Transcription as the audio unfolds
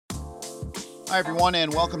Hi, everyone,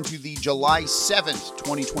 and welcome to the July 7th,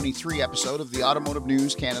 2023 episode of the Automotive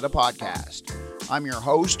News Canada podcast. I'm your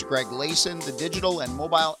host, Greg Layson, the digital and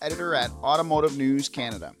mobile editor at Automotive News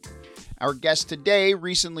Canada. Our guest today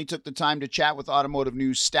recently took the time to chat with Automotive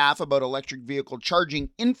News staff about electric vehicle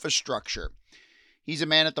charging infrastructure. He's a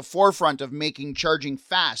man at the forefront of making charging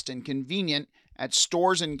fast and convenient at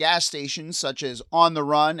stores and gas stations such as On the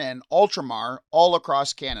Run and Ultramar all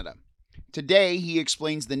across Canada. Today, he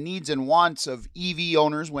explains the needs and wants of EV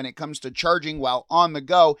owners when it comes to charging while on the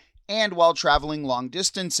go and while traveling long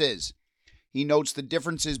distances. He notes the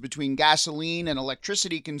differences between gasoline and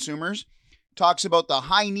electricity consumers, talks about the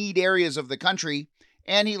high-need areas of the country,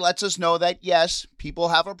 and he lets us know that, yes, people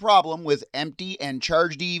have a problem with empty and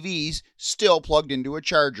charged EVs still plugged into a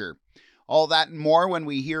charger. All that and more when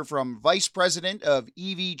we hear from Vice President of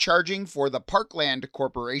EV Charging for the Parkland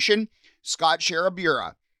Corporation, Scott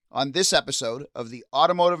Sharabura, on this episode of the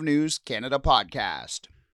Automotive News Canada podcast.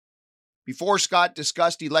 Before Scott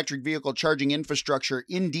discussed electric vehicle charging infrastructure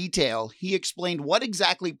in detail, he explained what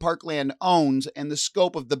exactly Parkland owns and the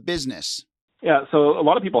scope of the business. Yeah, so a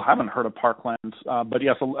lot of people haven't heard of Parkland, but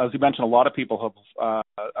yes, as you mentioned, a lot of people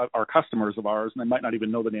are customers of ours, and they might not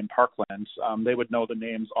even know the name Parkland. They would know the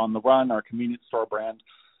names On the Run, our convenience store brand,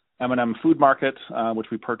 M&M Food Market, which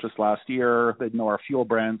we purchased last year. They'd know our fuel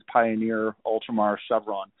brands, Pioneer, Ultramar,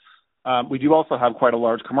 Chevron. We do also have quite a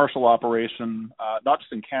large commercial operation, not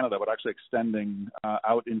just in Canada, but actually extending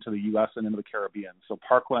out into the U.S. and into the Caribbean. So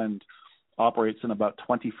Parkland operates in about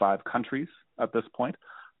 25 countries at this point.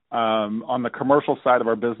 On the commercial side of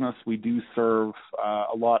our business, we do serve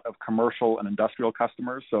a lot of commercial and industrial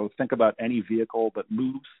customers. So think about any vehicle that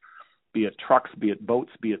moves, be it trucks, be it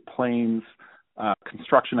boats, be it planes,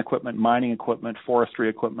 construction equipment, mining equipment, forestry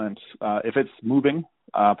equipment. If it's moving,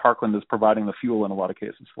 Parkland is providing the fuel in a lot of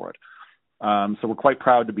cases for it. So we're quite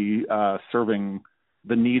proud to be serving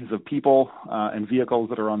the needs of people and vehicles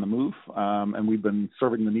that are on the move. And we've been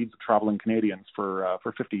serving the needs of traveling Canadians for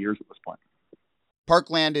 50 years at this point.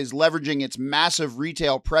 Parkland is leveraging its massive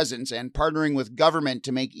retail presence and partnering with government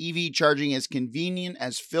to make EV charging as convenient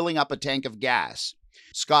as filling up a tank of gas.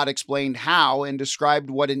 Scott explained how and described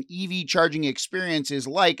what an EV charging experience is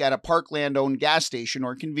like at a Parkland-owned gas station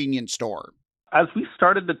or convenience store. As we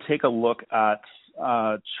started to take a look at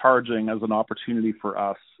charging as an opportunity for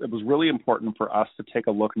us, it was really important for us to take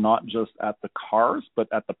a look not just at the cars, but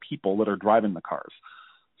at the people that are driving the cars.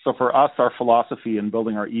 So for us, our philosophy in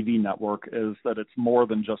building our EV network is that it's more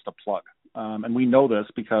than just a plug. And we know this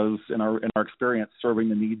because in our experience serving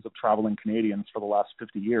the needs of traveling Canadians for the last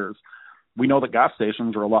 50 years, we know that gas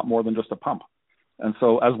stations are a lot more than just a pump. And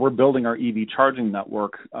so as we're building our EV charging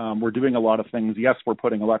network, we're doing a lot of things. Yes, we're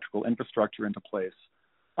putting electrical infrastructure into place,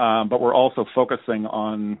 but we're also focusing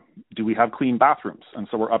on, do we have clean bathrooms? And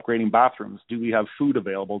so we're upgrading bathrooms. Do we have food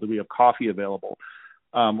available? Do we have coffee available?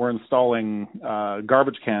 We're installing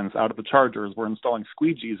garbage cans out of the chargers. We're installing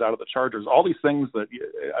squeegees out of the chargers. All these things that,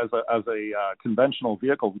 as a conventional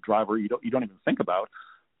vehicle driver, you don't even think about.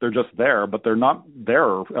 They're just there, but they're not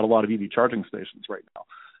there at a lot of EV charging stations right now.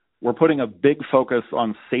 We're putting a big focus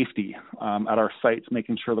on safety at our sites,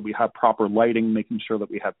 making sure that we have proper lighting, making sure that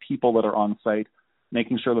we have people that are on site,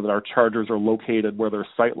 making sure that our chargers are located where there's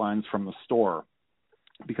sight lines from the store,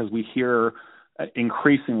 because we hear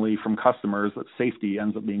increasingly from customers that safety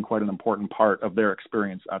ends up being quite an important part of their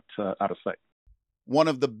experience at a site. One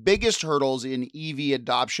of the biggest hurdles in EV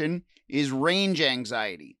adoption is range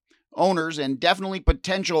anxiety. Owners, and definitely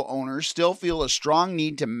potential owners, still feel a strong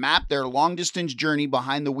need to map their long-distance journey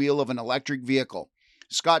behind the wheel of an electric vehicle.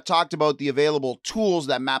 Scott talked about the available tools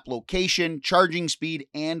that map location, charging speed,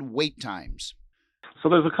 and wait times. So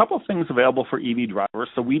there's a couple of things available for EV drivers.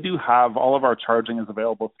 So we do have all of our charging is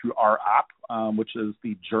available through our app, which is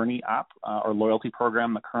the Journey app, our loyalty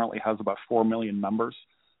program that currently has about 4 million members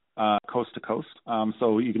coast to coast.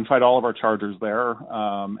 So you can find all of our chargers there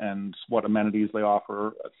and what amenities they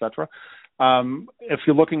offer, et cetera. If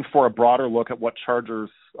you're looking for a broader look at what chargers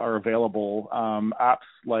are available, apps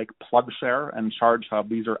like PlugShare and ChargeHub,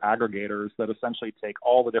 these are aggregators that essentially take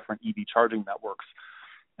all the different EV charging networks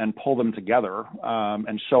and pull them together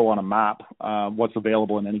and show on a map what's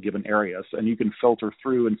available in any given area. And you can filter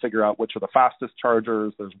through and figure out which are the fastest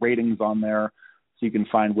chargers. There's ratings on there, so you can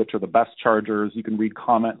find which are the best chargers. You can read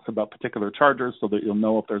comments about particular chargers so that you'll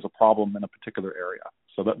know if there's a problem in a particular area.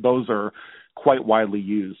 So that those are quite widely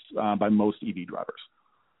used by most EV drivers.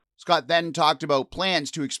 Scott then talked about plans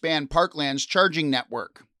to expand Parkland's charging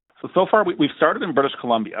network. So far, we've started in British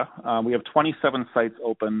Columbia. We have 27 sites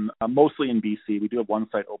open, mostly in BC. We do have one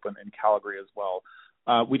site open in Calgary as well.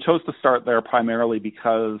 We chose to start there primarily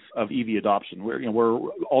because of EV adoption. We're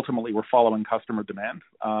ultimately following customer demand,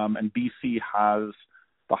 and BC has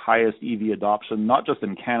the highest EV adoption, not just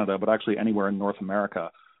in Canada, but actually anywhere in North America,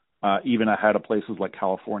 even ahead of places like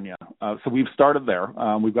California. So we've started there.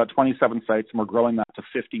 We've got 27 sites, and we're growing that to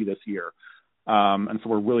 50 this year. And so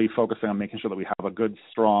we're really focusing on making sure that we have a good,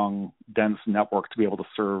 strong, dense network to be able to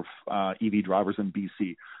serve EV drivers in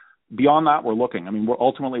BC. Beyond that, we're looking.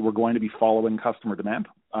 We're going to be following customer demand.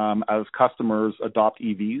 As customers adopt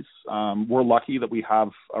EVs, we're lucky that we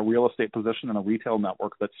have a real estate position and a retail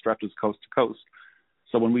network that stretches coast to coast.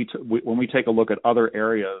 So when we take a look at other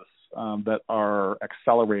areas that are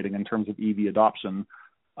accelerating in terms of EV adoption,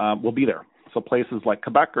 we'll be there. So places like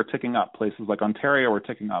Quebec are ticking up. Places like Ontario are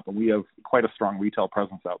ticking up, and we have quite a strong retail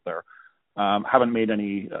presence out there. Haven't made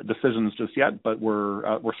any decisions just yet, but we're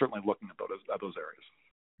certainly looking at those areas.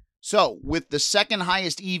 So, with the second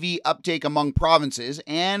highest EV uptake among provinces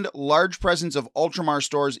and large presence of Ultramar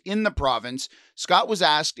stores in the province, Scott was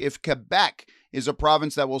asked if Quebec is a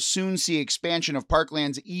province that will soon see expansion of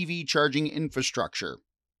Parkland's EV charging infrastructure.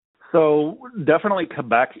 So definitely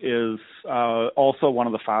Quebec is also one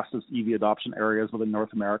of the fastest EV adoption areas within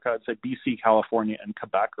North America. I'd say BC, California, and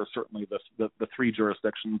Quebec are certainly the three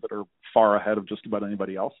jurisdictions that are far ahead of just about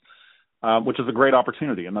anybody else. Which is a great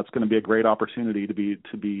opportunity, and that's going to be a great opportunity to be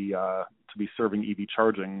serving EV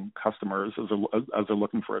charging customers as they're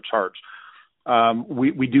looking for a charge.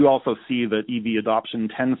 We do also see that EV adoption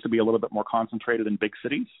tends to be a little bit more concentrated in big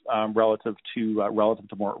cities relative to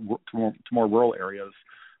more rural areas.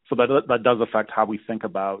 So that does affect how we think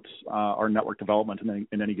about our network development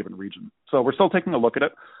in any given region. So we're still taking a look at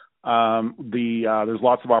it. There's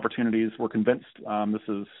lots of opportunities. We're convinced this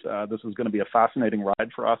is going to be a fascinating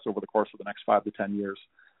ride for us over the course of the next 5 to 10 years,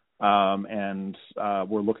 and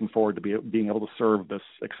we're looking forward to being able to serve this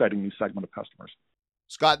exciting new segment of customers.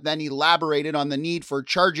 Scott then elaborated on the need for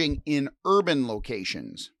charging in urban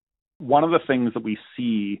locations. One of the things that we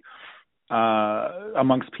see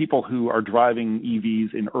amongst people who are driving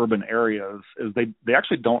EVs in urban areas is they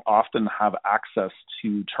actually don't often have access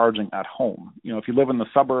to charging at home. If you live in the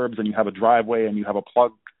suburbs and you have a driveway and you have a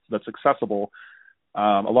plug that's accessible, a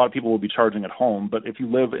lot of people will be charging at home. But if you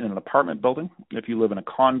live in an apartment building, if you live in a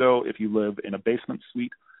condo, if you live in a basement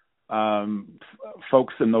suite,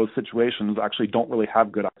 folks in those situations actually don't really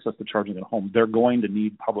have good access to charging at home. They're going to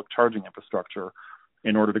need public charging infrastructure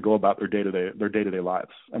in order to go about their day-to-day lives.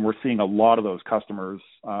 And we're seeing a lot of those customers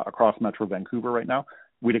across Metro Vancouver right now.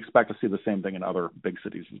 We'd expect to see the same thing in other big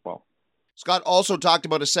cities as well. Scott also talked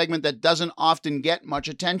about a segment that doesn't often get much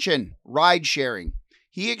attention, ride sharing.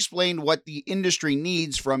 He explained what the industry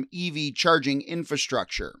needs from EV charging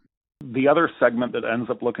infrastructure. The other segment that ends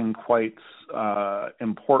up looking quite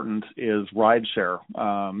important is rideshare.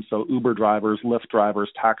 So Uber drivers, Lyft drivers,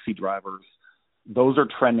 taxi drivers. Those are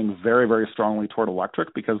trending very, very strongly toward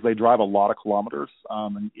electric because they drive a lot of kilometers.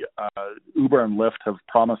 Uber and Lyft have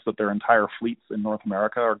promised that their entire fleets in North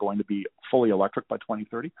America are going to be fully electric by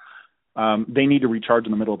 2030. They need to recharge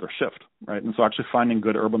in the middle of their shift, right? And so actually finding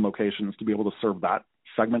good urban locations to be able to serve that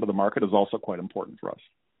segment of the market is also quite important for us.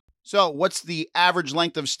 So what's the average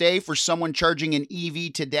length of stay for someone charging an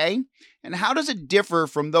EV today? And how does it differ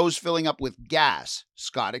from those filling up with gas?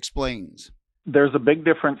 Scott explains. There's a big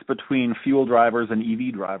difference between fuel drivers and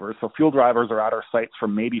EV drivers. So fuel drivers are at our sites for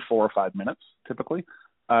maybe 4 or 5 minutes, typically.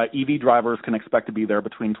 EV drivers can expect to be there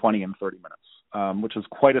between 20 and 30 minutes, which is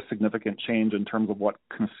quite a significant change in terms of what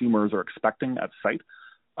consumers are expecting at site.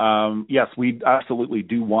 Yes, we absolutely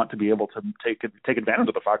do want to be able to take advantage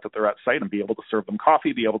of the fact that they're at site and be able to serve them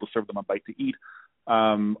coffee, be able to serve them a bite to eat.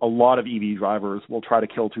 A lot of EV drivers will try to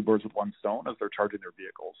kill two birds with one stone as they're charging their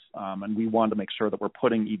vehicles. And we want to make sure that we're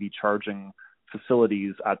putting EV charging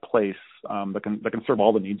facilities at place that can serve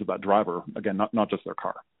all the needs of that driver, again, not just their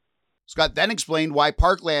car. Scott then explained why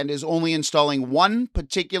Parkland is only installing one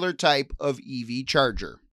particular type of EV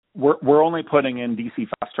charger. We're only putting in DC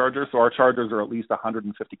fast chargers, so our chargers are at least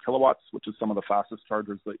 150 kilowatts, which is some of the fastest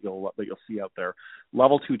chargers that you'll see out there.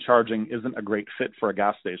 Level 2 charging isn't a great fit for a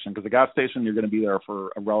gas station because a gas station you're going to be there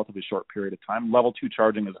for a relatively short period of time. Level 2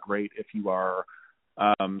 charging is great if you are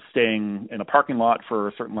staying in a parking lot for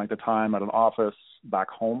a certain length of time at an office, back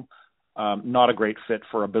home. Not a great fit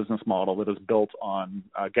for a business model that is built on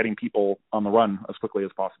getting people on the run as quickly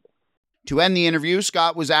as possible. To end the interview,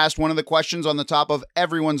 Scott was asked one of the questions on the top of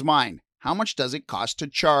everyone's mind. How much does it cost to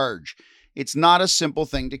charge? It's not a simple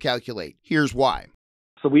thing to calculate. Here's why.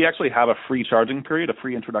 So we actually have a free charging period, a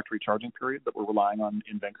free introductory charging period that we're relying on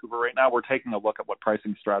in Vancouver right now. We're taking a look at what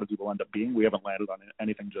pricing strategy will end up being. We haven't landed on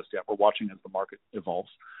anything just yet. We're watching as the market evolves.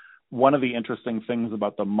 one of the interesting things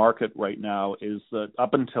about the market right now is that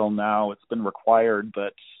up until now, it's been required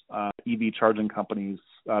that EV charging companies,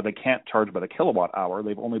 they can't charge by the kilowatt hour.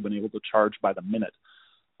 They've only been able to charge by the minute.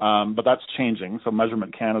 But that's changing. So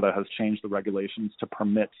Measurement Canada has changed the regulations to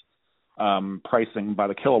permit pricing by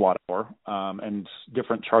the kilowatt hour, and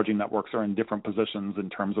different charging networks are in different positions in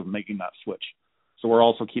terms of making that switch. So we're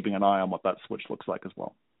also keeping an eye on what that switch looks like as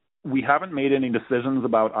well. We haven't made any decisions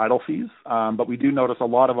about idle fees, but we do notice a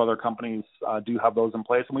lot of other companies do have those in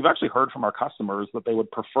place. And we've actually heard from our customers that they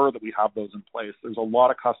would prefer that we have those in place. There's a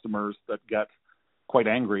lot of customers that get quite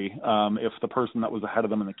angry if the person that was ahead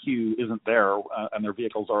of them in the queue isn't there and their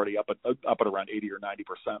vehicle's already up at around 80 or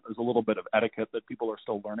 90%. There's a little bit of etiquette that people are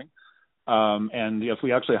still learning. And yes,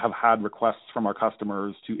 we actually have had requests from our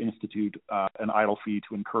customers to institute an idle fee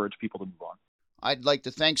to encourage people to move on. I'd like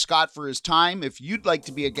to thank Scott for his time. If you'd like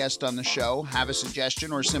to be a guest on the show, have a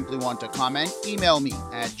suggestion, or simply want to comment, email me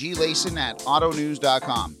at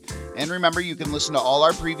glayson@autonews.com. And remember, you can listen to all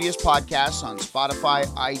our previous podcasts on Spotify,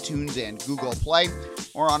 iTunes, and Google Play,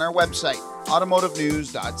 or on our website,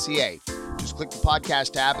 automotivenews.ca. Just click the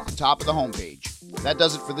podcast tab at the top of the homepage. That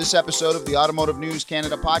does it for this episode of the Automotive News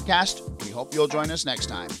Canada podcast. We hope you'll join us next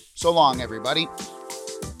time. So long, everybody.